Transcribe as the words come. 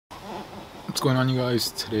What's going on, you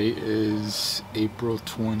guys? Today is April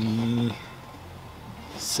 27th,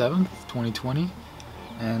 2020,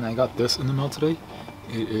 and I got this in the mail today.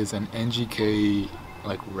 It is an NGK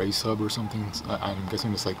like race hub or something. I'm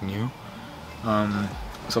guessing it's like new. So I'm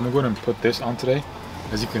gonna go ahead and put this on today.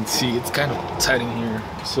 As you can see, it's kind of tight in here.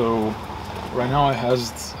 So right now it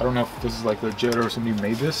has, I don't know if this is like legit or somebody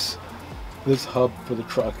made this hub for the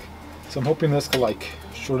truck. So I'm hoping this could like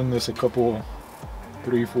shorten this a couple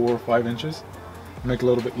 3, 4, 5 inches, make it a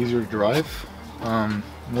little bit easier to drive,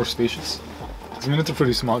 more spacious. I mean, it's a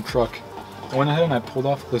pretty small truck. I went ahead and I pulled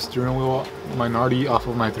off the steering wheel, my Nardi, off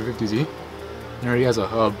of my 350Z. It already has a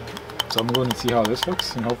hub, so I'm going to see how this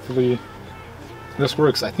looks, and hopefully this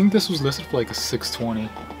works. I think this was listed for like a 620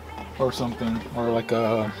 or something, or like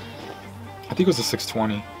a, I think it was a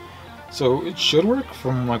 620. So it should work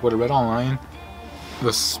from like what I read online.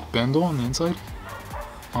 The spindle on the inside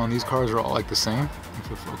on these cars are all like the same. If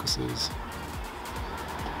it focuses,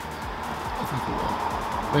 I think it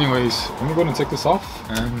will. Anyways, I'm gonna go ahead and take this off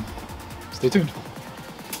and stay tuned.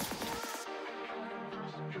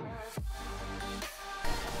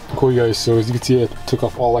 Cool, you guys. So as you can see, I took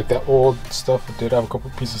off all like that old stuff. It did have a couple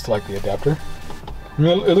pieces to like the adapter. I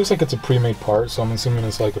mean, it looks like it's a pre-made part, so I'm assuming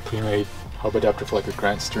it's like a pre-made hub adapter for like a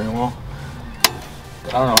Grant steering wheel.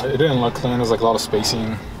 But I don't know, it didn't look clean. There's like a lot of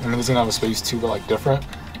spacing. I mean, this didn't have a space too, but like different.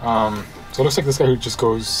 So it looks like this guy who just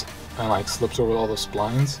goes and like slips over all the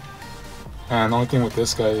splines. And the only thing with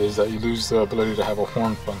this guy is that you lose the ability to have a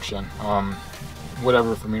horn function.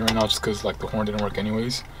 Whatever for me right now, just because like the horn didn't work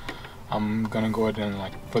anyways. I'm gonna go ahead and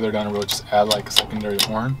like further down the road just add like a secondary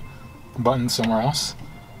horn button somewhere else.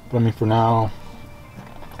 But I mean, for now,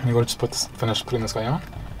 I'm gonna go just finish putting this guy on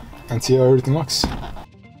and see how everything looks.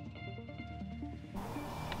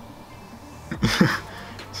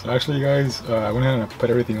 So actually, you guys, I went ahead and put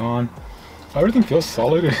everything on. Everything feels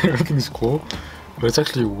solid and everything's cool, but it's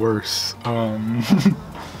actually worse.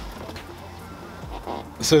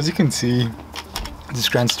 So as you can see, this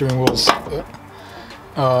Grant steering wheel's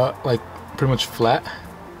like pretty much flat.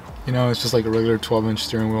 You know, it's just like a regular 12-inch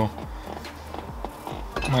steering wheel.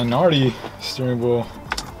 My Nardi steering wheel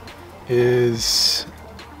is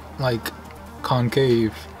like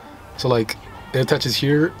concave, so like it attaches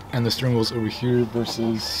here and the steering wheel's over here,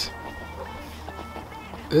 versus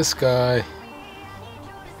this guy,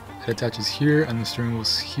 it attaches here and the steering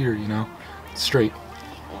wheel's here, you know, straight.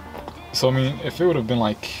 So I mean, if it would have been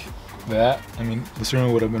like that, I mean, the steering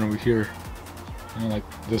wheel would have been over here, you know, like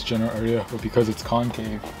this general area, but because it's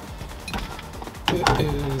concave, it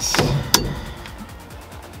is,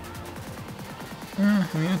 I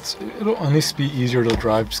mean, it'll at least be easier to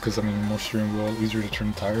drive, just because I mean, more steering wheel, easier to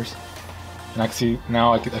turn tires. And actually,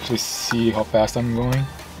 now I can actually see how fast I'm going.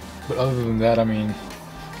 But other than that, I mean,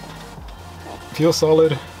 feels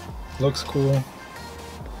solid, looks cool.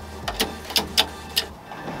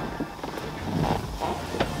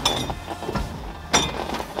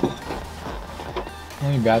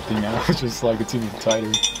 Only bad thing now is just like it's even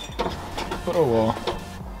tighter. But oh well.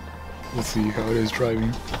 We'll see how it is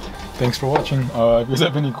driving. Thanks for watching. If you guys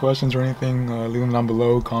have any questions or anything, leave them down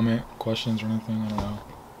below. Comment questions or anything. I don't know.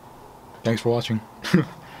 Thanks for watching.